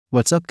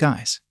What's up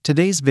guys?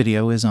 Today's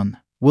video is on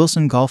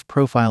Wilson Golf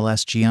Profile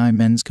SGI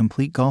Men's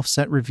Complete Golf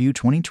Set Review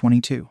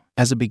 2022.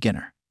 As a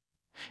beginner,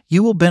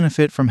 you will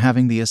benefit from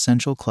having the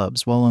essential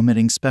clubs while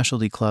omitting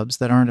specialty clubs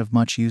that aren't of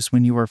much use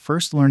when you are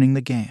first learning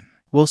the game.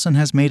 Wilson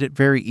has made it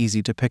very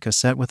easy to pick a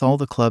set with all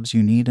the clubs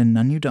you need and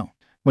none you don't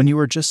when you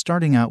are just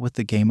starting out with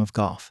the game of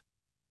golf.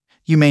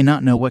 You may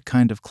not know what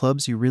kind of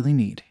clubs you really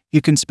need. You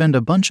can spend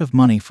a bunch of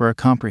money for a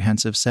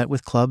comprehensive set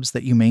with clubs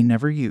that you may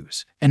never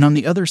use. And on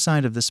the other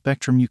side of the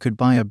spectrum, you could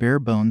buy a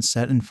bare-bones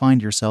set and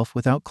find yourself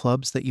without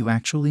clubs that you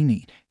actually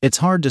need. It's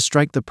hard to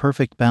strike the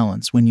perfect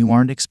balance when you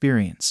aren't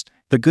experienced.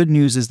 The good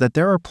news is that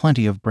there are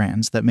plenty of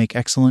brands that make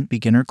excellent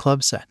beginner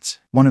club sets.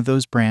 One of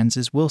those brands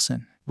is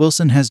Wilson.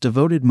 Wilson has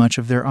devoted much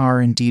of their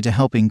R&D to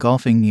helping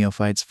golfing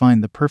neophytes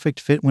find the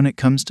perfect fit when it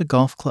comes to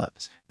golf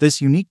clubs.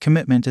 This unique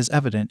commitment is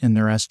evident in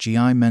their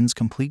SGI Men's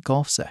Complete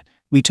Golf Set.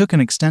 We took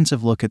an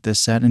extensive look at this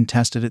set and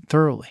tested it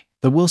thoroughly.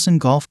 The Wilson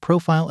Golf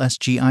Profile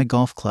SGI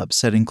Golf Club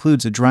Set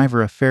includes a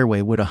driver, a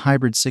fairway wood, a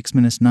hybrid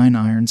 6-9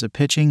 irons, a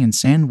pitching and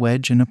sand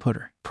wedge, and a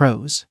putter.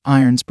 Pros: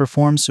 irons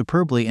perform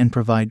superbly and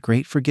provide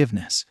great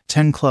forgiveness.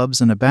 10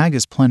 clubs and a bag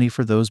is plenty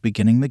for those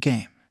beginning the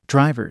game.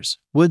 Drivers,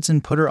 woods,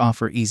 and putter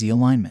offer easy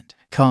alignment.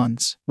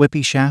 Cons: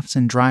 whippy shafts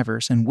and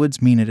drivers and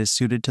woods mean it is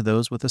suited to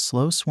those with a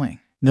slow swing.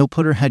 No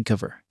putter head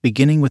cover.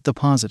 Beginning with the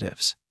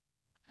positives,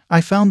 I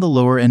found the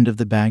lower end of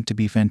the bag to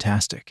be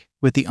fantastic,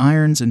 with the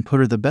irons and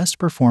putter the best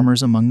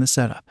performers among the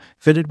setup,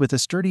 fitted with a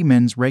sturdy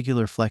men's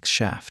regular flex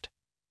shaft.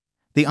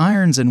 The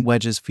irons and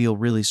wedges feel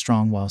really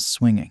strong while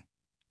swinging,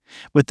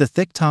 with the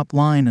thick top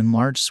line and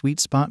large sweet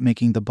spot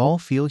making the ball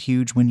feel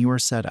huge when you are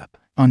set up.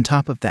 On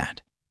top of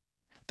that,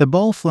 the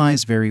ball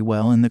flies very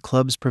well and the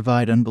clubs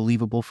provide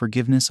unbelievable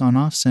forgiveness on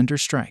off-center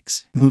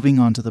strikes. Moving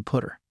on to the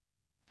putter,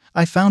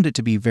 I found it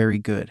to be very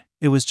good.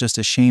 It was just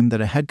a shame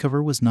that a head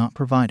cover was not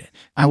provided.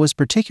 I was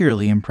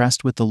particularly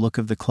impressed with the look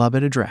of the club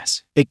at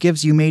address. It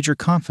gives you major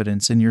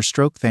confidence in your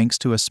stroke thanks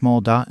to a small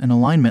dot and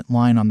alignment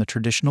line on the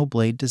traditional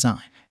blade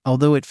design,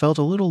 although it felt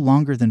a little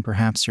longer than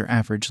perhaps your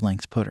average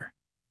length putter.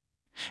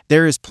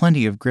 There is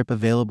plenty of grip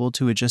available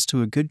to adjust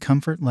to a good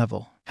comfort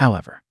level.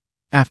 However,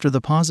 after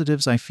the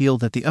positives, I feel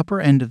that the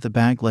upper end of the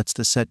bag lets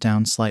the set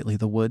down slightly.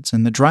 The woods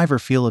and the driver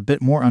feel a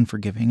bit more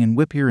unforgiving and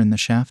whippier in the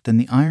shaft than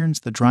the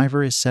irons. The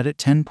driver is set at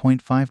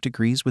 10.5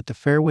 degrees with the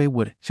fairway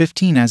wood at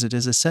 15. As it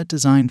is a set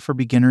designed for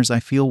beginners, I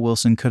feel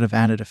Wilson could have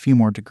added a few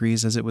more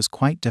degrees as it was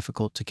quite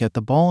difficult to get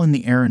the ball in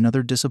the air.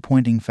 Another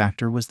disappointing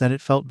factor was that it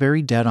felt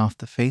very dead off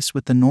the face,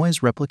 with the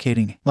noise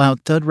replicating a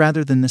loud thud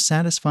rather than the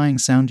satisfying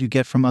sound you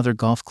get from other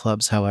golf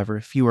clubs. However,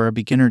 if you are a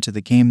beginner to the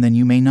game, then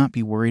you may not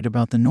be worried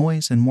about the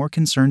noise and more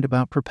concerned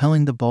about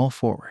propelling the ball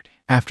forward.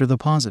 After the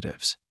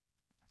positives,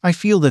 I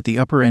feel that the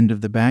upper end of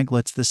the bag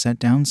lets the set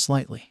down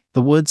slightly.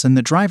 The woods and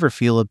the driver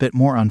feel a bit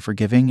more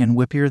unforgiving and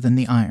whippier than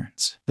the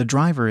irons. The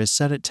driver is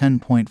set at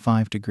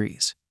 10.5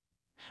 degrees,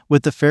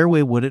 with the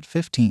fairway wood at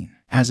 15,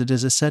 as it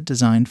is a set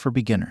designed for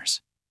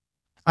beginners.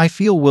 I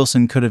feel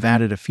Wilson could have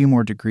added a few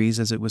more degrees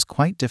as it was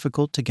quite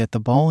difficult to get the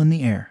ball in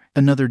the air.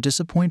 Another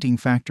disappointing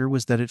factor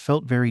was that it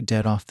felt very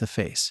dead off the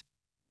face,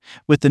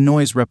 with the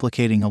noise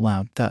replicating a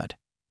loud thud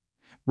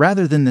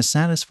rather than the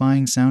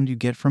satisfying sound you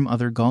get from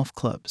other golf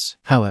clubs.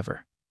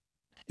 However,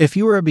 if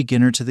you are a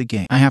beginner to the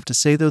game, I have to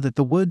say though that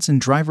the woods and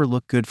driver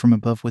look good from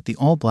above, with the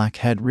all-black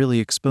head really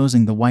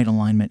exposing the white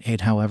alignment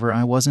 8. However,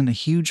 I wasn't a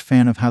huge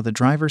fan of how the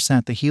driver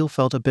sat. The heel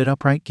felt a bit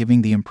upright,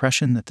 giving the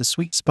impression that the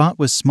sweet spot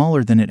was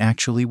smaller than it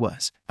actually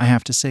was. I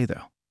have to say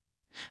though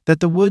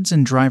that the woods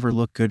and driver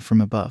look good from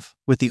above,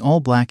 with the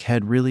all-black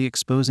head really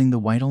exposing the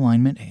white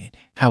alignment 8.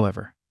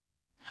 However,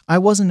 I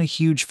wasn't a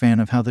huge fan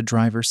of how the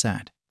driver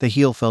sat. The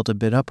heel felt a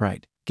bit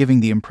upright, giving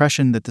the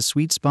impression that the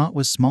sweet spot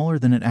was smaller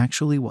than it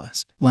actually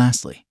was.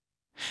 Lastly,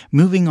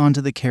 moving on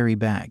to the carry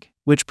bag,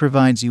 which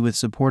provides you with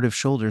supportive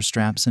shoulder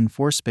straps and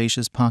 4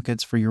 spacious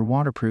pockets for your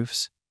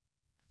waterproofs,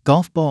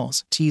 golf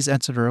balls, tees,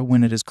 etc.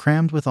 When it is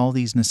crammed with all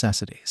these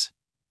necessities,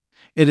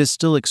 it is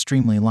still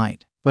extremely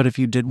light, but if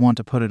you did want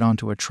to put it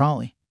onto a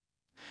trolley,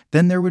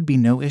 then there would be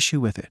no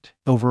issue with it.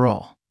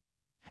 Overall,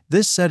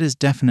 this set is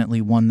definitely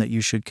one that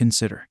you should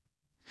consider,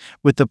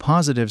 with the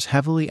positives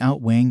heavily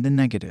outweighing the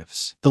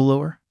negatives. The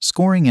lower,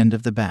 scoring end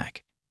of the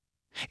bag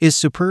is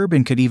superb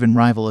and could even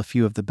rival a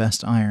few of the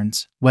best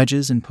irons,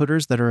 wedges, and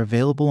putters that are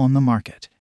available on the market.